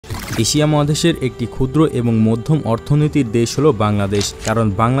Asia মহাদেশের একটি ক্ষুদ্র এবং মধ্যম অর্থনীতির দেশ হলো বাংলাদেশ। কারণ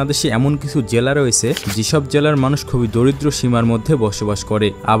বাংলাদেশে এমন কিছু জেলা রয়েছে যেসব জেলার মানুষ খুবই দরিদ্র সীমার মধ্যে বসবাস করে,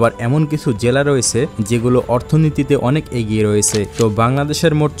 আবার এমন কিছু জেলা রয়েছে যেগুলো অর্থনীতিতে অনেক এগিয়ে রয়েছে। তো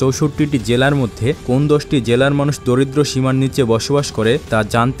বাংলাদেশের মোট 64টি জেলার মধ্যে কোন 10টি জেলার মানুষ দরিদ্র সীমার নিচে বসবাস করে তা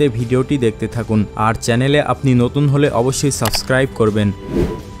জানতে ভিডিওটি দেখতে থাকুন। আর চ্যানেলে আপনি নতুন হলে অবশ্যই সাবস্ক্রাইব করবেন।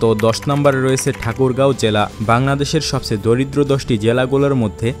 তো 10 নম্বরে রয়েছে ঠাকুরগাঁও জেলা। বাংলাদেশের সবচেয়ে দরিদ্র 10টি জেলাগুলোর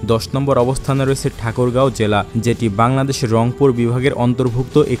মধ্যে 10 নম্বর অবস্থানে রয়েছে ঠাকুরগাঁও জেলা, যেটি বাংলাদেশের রংপুর বিভাগের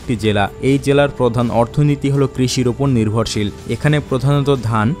অন্তর্ভুক্ত একটি জেলা। এই জেলার প্রধান অর্থনীতি হলো কৃষির উপর নির্ভরশীল। এখানে প্রধানত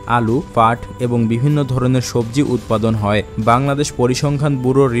ধান, আলু, পাট এবং বিভিন্ন ধরনের সবজি উৎপাদন হয়। বাংলাদেশ পরিসংখ্যান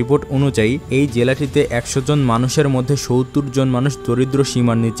ব্যুরোর রিপোর্ট অনুযায়ী এই জেলাটিতে 100 জন মানুষের মধ্যে 70 জন মানুষ দরিদ্র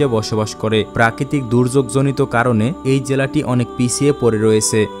সীমার নিচে বসবাস করে। প্রাকৃতিক দুর্যোগজনিত কারণে এই জেলাটি অনেক পিছিয়ে পড়ে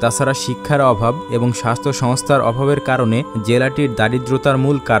রয়েছে। তাছাড়া শিক্ষার অভাব এবং স্বাস্থ্য সংস্থার অভাবের কারণে জেলাটির দারিদ্রতার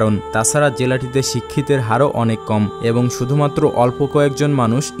মূল কারণ। তাছাড়া জেলাটিতে শিক্ষিতের হারও অনেক কম এবং শুধুমাত্র অল্প কয়েকজন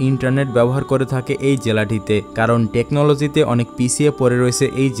মানুষ ইন্টারনেট ব্যবহার করে থাকে এই জেলাটিতে, কারণ টেকনোলজিতে অনেক পিছিয়ে পড়ে রয়েছে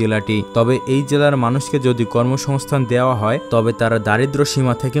এই জেলাটি। তবে এই জেলার মানুষকে যদি কর্মসংস্থান দেওয়া হয় তবে তারা দারিদ্র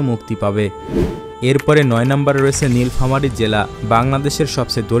সীমা থেকে মুক্তি পাবে। এরপরে 9 নম্বরে রয়েছে নীলফামারী জেলা। বাংলাদেশের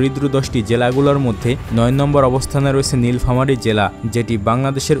সবচেয়ে দরিদ্র 10টি জেলাগুলোর মধ্যে 9 নম্বর অবস্থানে রয়েছে নীলফামারী জেলা, যেটি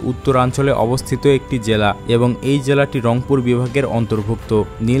বাংলাদেশের উত্তরাঞ্চলে অবস্থিত একটি জেলা এবং এই জেলাটি রংপুর বিভাগের অন্তর্ভুক্ত।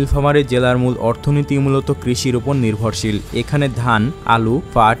 নীলফামারী জেলার মূল অর্থনীতি মূলত কৃষির উপর নির্ভরশীল। এখানে ধান, আলু,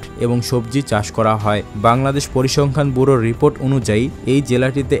 পাট এবং সবজি চাষ করা হয়। বাংলাদেশ পরিসংখ্যান ব্যুরোর রিপোর্ট অনুযায়ী এই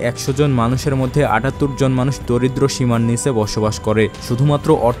জেলাটিতে 100 জন মানুষের মধ্যে 78 জন মানুষ দরিদ্র সীমার নিচে বসবাস করে। শুধুমাত্র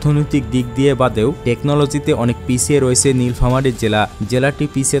অর্থনৈতিক দিক দিয়ে বাদেও টেকনোলজিতে অনেক পিছিয়ে রয়েছে নীলফামারী জেলা। জেলাটি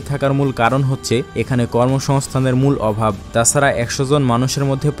পিছিয়ে থাকার মূল কারণ হচ্ছে এখানে কর্মসংস্থানের মূল অভাব। তাছাড়া 100 জন মানুষের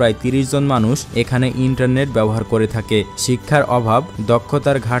মধ্যে প্রায় 30 জন মানুষ এখানে ইন্টারনেট ব্যবহার করে থাকে। শিক্ষার অভাব,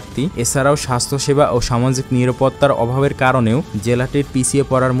 দক্ষতার ঘাটতি, এছাড়াও স্বাস্থ্যসেবা ও সামাজিক নিরাপত্তার অভাবের কারণেও জেলাটির পিছিয়ে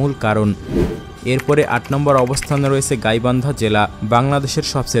পড়ার মূল কারণ। এরপরে 8 নম্বর অবস্থানে রয়েছে গাইবান্ধা জেলা। বাংলাদেশের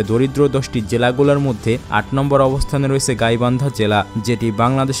সবচেয়ে দরিদ্র 10টি জেলাগুলোর মধ্যে 8 নম্বর অবস্থানে রয়েছে গাইবান্ধা জেলা, যেটি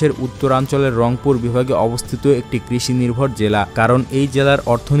বাংলাদেশের উত্তরাঞ্চলের রংপুর বিভাগে অবস্থিত একটি কৃষি নির্ভর জেলা। কারণ এই জেলার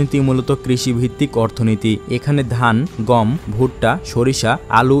অর্থনীতি মূলত কৃষিভিত্তিক অর্থনীতি। এখানে ধান, গম, ভুট্টা, সরিষা,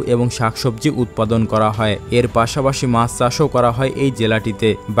 আলু এবং শাকসবজি উৎপাদন করা হয়। এর পাশাপাশি মাছ চাষও করা হয় এই জেলাটিতে।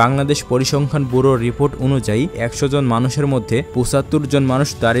 বাংলাদেশ পরিসংখ্যান ব্যুরোর রিপোর্ট অনুযায়ী 100 জন মানুষের মধ্যে 75 জন মানুষ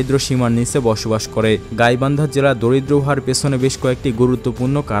দারিদ্র সীমার নিচে বসবাস করে। গাইবান্ধা জেলা দরিদ্র হওয়ার পেছনে বেশ কয়েকটি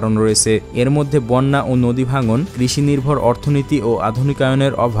গুরুত্বপূর্ণ কারণ রয়েছে। এর মধ্যে বন্যা ও নদী ভাঙন, কৃষি নির্ভর অর্থনীতি ও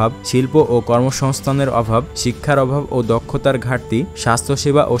আধুনিকায়নের অভাব, শিল্প ও কর্মসংস্থানের অভাব, শিক্ষার অভাব ও দক্ষতার ঘাটতি,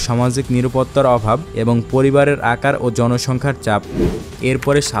 স্বাস্থ্যসেবা ও সামাজিক নিরাপত্তার অভাব এবং পরিবারের আকার ও জনসংখ্যার চাপ।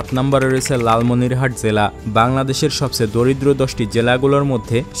 এরপরে 7 নম্বরে রয়েছে লালমনিরহাট জেলা। বাংলাদেশের সবচেয়ে দরিদ্র 10টি জেলাগুলোর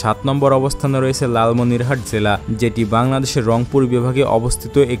মধ্যে 7 নম্বর অবস্থানে রয়েছে লালমনিরহাট জেলা, যেটি বাংলাদেশের রংপুর বিভাগে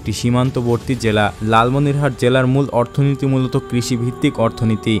অবস্থিত একটি সীমান্তবর্তী জেলা। লালমনিরহাট জেলার মূল অর্থনীতি মূলত কৃষিভিত্তিক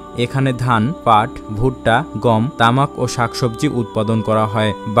অর্থনীতি। এখানে ধান, পাট, ভুট্টা, গম, তামাক ও শাকসবজি উৎপাদন করা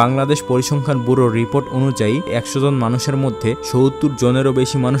হয়। বাংলাদেশ পরিসংখ্যান ব্যুরোর রিপোর্ট অনুযায়ী 100 জন মানুষের মধ্যে 70 জনেরও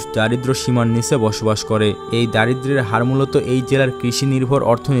বেশি মানুষ দারিদ্র সীমার নিচে বসবাস করে। এই দারিদ্র্যের হার মূলত এই জেলার কৃষি নির্ভর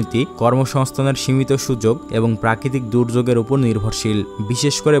অর্থনীতি, কর্মসংস্থানের সীমিত সুযোগ এবং প্রাকৃতিক দুর্যোগের উপর নির্ভরশীল।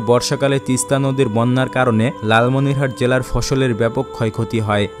 বিশেষ করে বর্ষাকালে তিস্তা নদীর বন্যার কারণে লালমনিরহাট জেলার ফসলের ব্যাপক ক্ষয়ক্ষতি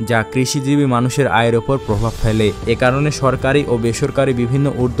হয়, যা কৃষিজীবী মানুষের আয়ের উপর প্রভাব ফেলে। এ কারণে সরকারি ও বেসরকারি বিভিন্ন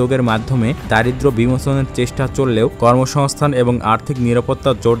উদ্যোগের মাধ্যমে দারিদ্র্য বিমোচনের চেষ্টা চললেও কর্মসংস্থান এবং আর্থিক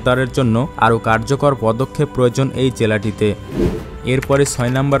নিরাপত্তা জোরদারের জন্য আরও কার্যকর পদক্ষেপ প্রয়োজন এই জেলাটিতে। এরপরে 6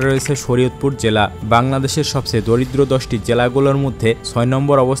 নম্বরে রয়েছে শরীয়তপুর জেলা। বাংলাদেশের সবচেয়ে দরিদ্র 10টি জেলাগুলোর মধ্যে 6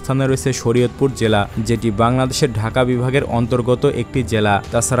 নম্বর অবস্থানে রয়েছে শরীয়তপুর জেলা, যেটি বাংলাদেশের ঢাকা বিভাগের অন্তর্গত একটি জেলা।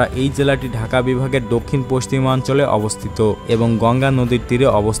 তাছাড়া এই জেলাটি ঢাকা বিভাগের দক্ষিণ পশ্চিমাঞ্চলে অবস্থিত এবং গঙ্গা নদীর তীরে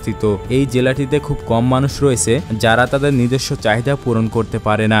অবস্থিত। এই জেলাটিতে খুব কম মানুষ রয়েছে যারা তাদের নিজস্ব চাহিদা পূরণ করতে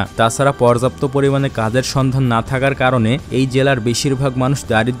পারে না। তাছাড়া পর্যাপ্ত পরিমাণে কাজের সন্ধান না থাকার কারণে এই জেলার বেশিরভাগ মানুষ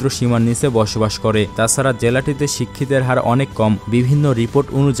দারিদ্র সীমার নিচে বসবাস করে। তাছাড়া জেলাটিতে শিক্ষিতের হার অনেক কম। বিভিন্ন রিপোর্ট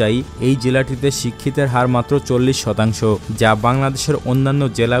অনুযায়ী এই জেলাটিতে শিক্ষিতের হার মাত্র 40%, যা বাংলাদেশের অন্যান্য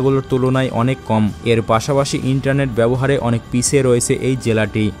জেলাগুলোর তুলনায় অনেক কম। এর পাশাপাশি ইন্টারনেট ব্যবহারে অনেক পিছিয়ে রয়েছে এই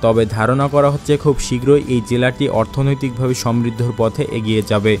জেলাটি। তবে ধারণা করা হচ্ছে খুব শীঘ্রই এই জেলাটি অর্থনৈতিকভাবে সমৃদ্ধর পথে এগিয়ে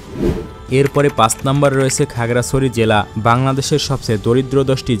যাবে। এরপরে 5 নম্বরে রয়েছে খাগড়াছড়ি জেলা। বাংলাদেশের সবচেয়ে দরিদ্র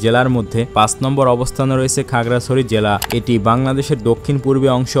 10টি জেলার মধ্যে 5 নম্বর অবস্থানে রয়েছে খাগড়াছড়ি জেলা। এটি বাংলাদেশের দক্ষিণ পূর্বে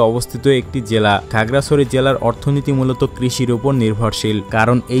অংশে অবস্থিত একটি জেলা। খাগড়াছড়ি জেলার অর্থনীতি মূলত কৃষির উপর নির্ভরশীল,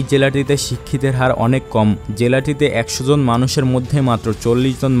 কারণ এই জেলাটিতে শিক্ষিতের হার অনেক কম। জেলাটিতে 100 জন মানুষের মধ্যে মাত্র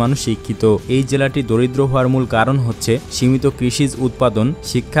 40 জন মানুষ শিক্ষিত। এই জেলাটি দরিদ্র হওয়ার মূল কারণ হচ্ছে সীমিত কৃষিজ উৎপাদন,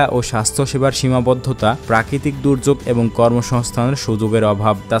 শিক্ষা ও স্বাস্থ্যসেবার সীমাবদ্ধতা, প্রাকৃতিক দুর্যোগ এবং কর্মসংস্থানের সুযোগের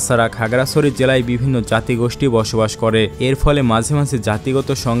অভাব। তাছাড়া খাগড়াছড়ি জেলায় বিভিন্ন জাতিগোষ্ঠী বসবাস করে। এর ফলে মাঝে মাঝে জাতিগত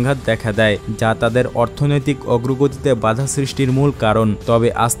সংঘাত দেখা দেয়, যা তাদের অর্থনৈতিক অগ্রগতিতে বাধা সৃষ্টির মূল কারণ। তবে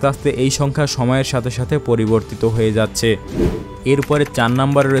আস্তে আস্তে এই সংখ্যা সময়ের সাথে সাথে পরিবর্তিত হয়ে যাচ্ছে। এরপরে 4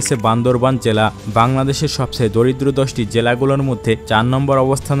 নম্বরে রয়েছে বান্দরবান জেলা। বাংলাদেশের সবচেয়ে দরিদ্র 10টি জেলাগুলোর মধ্যে 4 নম্বর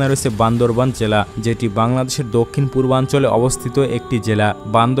অবস্থানে রয়েছে বান্দরবান জেলা, যেটি বাংলাদেশের দক্ষিণ পূর্বাঞ্চলে অবস্থিত একটি জেলা।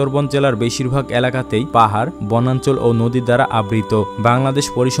 বান্দরবান জেলার বেশিরভাগ এলাকাতেই পাহাড়, বনাঞ্চল ও নদী দ্বারা আবৃত। বাংলাদেশ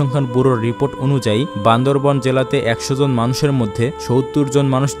পরিসংখ্যান ব্যুরোর রিপোর্ট অনুযায়ী বান্দরবান জেলাতে 100 জন মানুষের মধ্যে 70 জন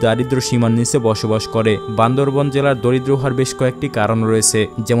মানুষ দারিদ্র্য সীমার নিচে বসবাস করে। বান্দরবান জেলার দরিদ্র হওয়ার বেশ কয়েকটি কারণ রয়েছে,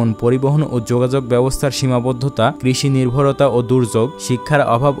 যেমন পরিবহন ও যোগাযোগ ব্যবস্থার সীমাবদ্ধতা, কৃষি নির্ভরতা ও দুর্যোগ, শিক্ষার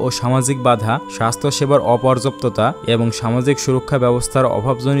অভাব ও সামাজিক বাধা, স্বাস্থ্যসেবার অপর্যাপ্ততা এবং সামাজিক সুরক্ষা ব্যবস্থার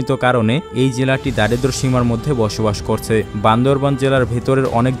অভাবজনিত কারণে এই জেলাটি দারিদ্র সীমার মধ্যে বসবাস করছে। বান্দরবান জেলার ভেতরের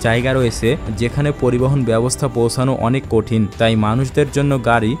অনেক জায়গা রয়েছে যেখানে পরিবহন ব্যবস্থা পৌঁছানো অনেক কঠিন, তাই মানুষদের জন্য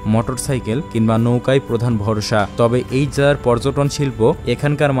গাড়ি, মোটরসাইকেল কিংবা নৌকায় প্রধান ভরসা। তবে এই জেলার পর্যটন শিল্প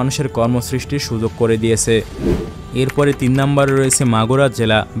এখানকার মানুষের কর্মসৃষ্টির সুযোগ করে দিয়েছে। এরপরে 3 নম্বরে রয়েছে মাগুরা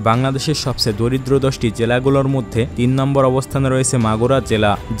জেলা। বাংলাদেশের সবচেয়ে দরিদ্র 10টি জেলাগুলোর মধ্যে 3 নম্বর অবস্থানে রয়েছে মাগুরা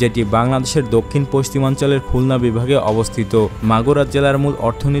জেলা, যেটি বাংলাদেশের দক্ষিণ পশ্চিমাঞ্চলের খুলনা বিভাগে অবস্থিত। মাগুরা জেলার মূল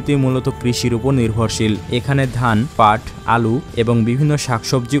অর্থনীতি মূলত কৃষির উপর নির্ভরশীল। এখানে ধান, পাট, আলু এবং বিভিন্ন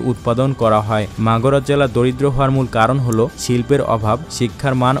শাকসবজি উৎপাদন করা হয়। মাগুরা জেলা দরিদ্র হওয়ার মূল কারণ হল শিল্পের অভাব,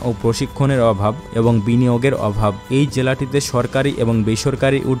 শিক্ষার মান ও প্রশিক্ষণের অভাব এবং বিনিয়োগের অভাব। এই জেলাটিতে সরকারি এবং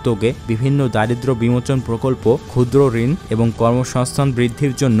বেসরকারি উদ্যোগে বিভিন্ন দারিদ্র বিমোচন প্রকল্প, ক্ষুদ্র ঋণ এবং কর্মসংস্থান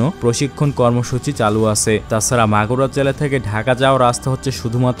বৃদ্ধির জন্য প্রশিক্ষণ কর্মসূচি চালু আছে। তাছাড়া মাগুরা জেলা থেকে ঢাকা যাওয়ার রাস্তা হচ্ছে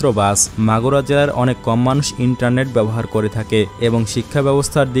শুধুমাত্র বাস। মাগুরা জেলার অনেক কম মানুষ ইন্টারনেট ব্যবহার করে থাকে এবং শিক্ষা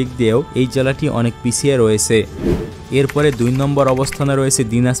ব্যবস্থার দিক দিয়েও এই জেলাটি অনেক পিছিয়ে রয়েছে। এরপরে 2 নম্বর অবস্থানে রয়েছে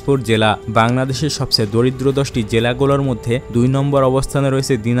দিনাজপুর জেলা। বাংলাদেশের সবচেয়ে দরিদ্র 10টি জেলাগুলোর মধ্যে 2 নম্বর অবস্থানে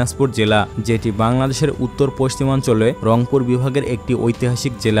রয়েছে দিনাজপুর জেলা, যেটি বাংলাদেশের উত্তর পশ্চিমাঞ্চলে রংপুর বিভাগের একটি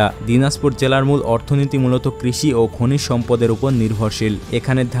ঐতিহাসিক জেলা। দিনাজপুর জেলার মূল অর্থনীতি মূলত কৃষি ও খনিজ সম্পদের উপর নির্ভরশীল।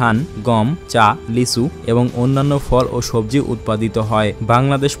 এখানে ধান, গম, চা, লিচু এবং অন্যান্য ফল ও সবজি উৎপাদিত হয়।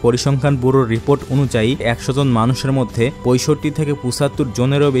 বাংলাদেশ পরিসংখ্যান ব্যুরোর রিপোর্ট অনুযায়ী 100 জন মানুষের মধ্যে 65 থেকে 75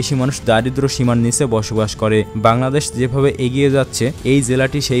 জনেরও বেশি মানুষ দারিদ্র্য সীমার নিচে বসবাস করে। বাংলাদেশ যেভাবে এগিয়ে যাচ্ছে, এই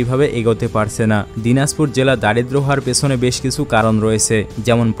জেলাটি সেইভাবে এগোতে পারছে না। দিনাজপুর জেলা দারিদ্র হওয়ার পেছনে বেশ কিছু কারণ রয়েছে,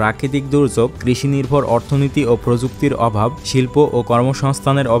 যেমন প্রাকৃতিক দুর্যোগ, কৃষি নির্ভর অর্থনীতি ও প্রযুক্তির অভাব, শিল্প ও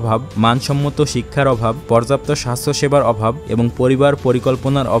কর্মসংস্থানের অভাব, মানসম্মত শিক্ষার অভাব, পর্যাপ্ত স্বাস্থ্যসেবার অভাব এবং পরিবার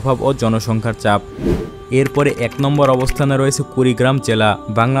পরিকল্পনার অভাব ও জনসংখ্যার চাপ। এরপরে 1 নম্বর অবস্থানে রয়েছে কুড়িগ্রাম জেলা।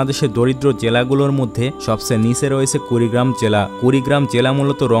 বাংলাদেশের দরিদ্র জেলাগুলোর মধ্যে সবচেয়ে নিচে রয়েছে কুড়িগ্রাম জেলা। কুড়িগ্রাম জেলা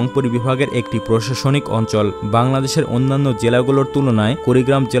মূলত রংপুর বিভাগের একটি প্রশাসনিক অঞ্চল। বাংলাদেশের অন্যান্য জেলাগুলোর তুলনায়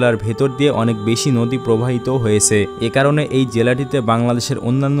কুড়িগ্রাম জেলার ভেতর দিয়ে অনেক বেশি নদী প্রবাহিত হয়েছে। এ কারণে এই জেলাটিতে বাংলাদেশের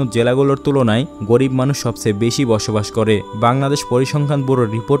অন্যান্য জেলাগুলোর তুলনায় গরিব মানুষ সবচেয়ে বেশি বসবাস করে। বাংলাদেশ পরিসংখ্যান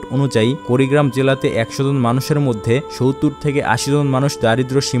ব্যুরোর রিপোর্ট অনুযায়ী কুড়িগ্রাম জেলাতে 100 জন মানুষের মধ্যে 70 থেকে 80 জন মানুষ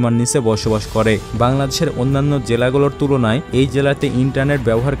দারিদ্র সীমার নিচে বসবাস করে। বাংলাদেশের অন্যান্য জেলাগুলোর তুলনায় এই জেলাতে ইন্টারনেট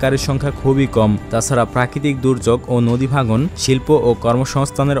ব্যবহারকারীর সংখ্যা খুবই কম। তাছাড়া প্রাকৃতিক দুর্যোগ ও নদী ভাঙন, শিল্প ও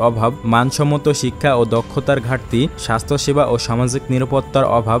কর্মসংস্থানের অভাব, মানসম্মত শিক্ষা ও দক্ষতার ঘাটতি, স্বাস্থ্যসেবা ও সামাজিক নিরাপত্তার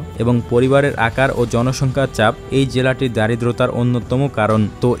অভাব এবং পরিবারের আকার ও জনসংখ্যার চাপ এই জেলাটির দারিদ্রতার অন্যতম কারণ।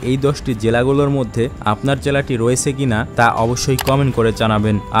 তো এই 10টি জেলাগুলোর মধ্যে আপনার জেলাটি রয়েছে কিনা তা অবশ্যই কমেন্ট করে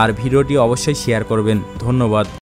জানাবেন, আর ভিডিওটি অবশ্যই শেয়ার করবেন। ধন্যবাদ।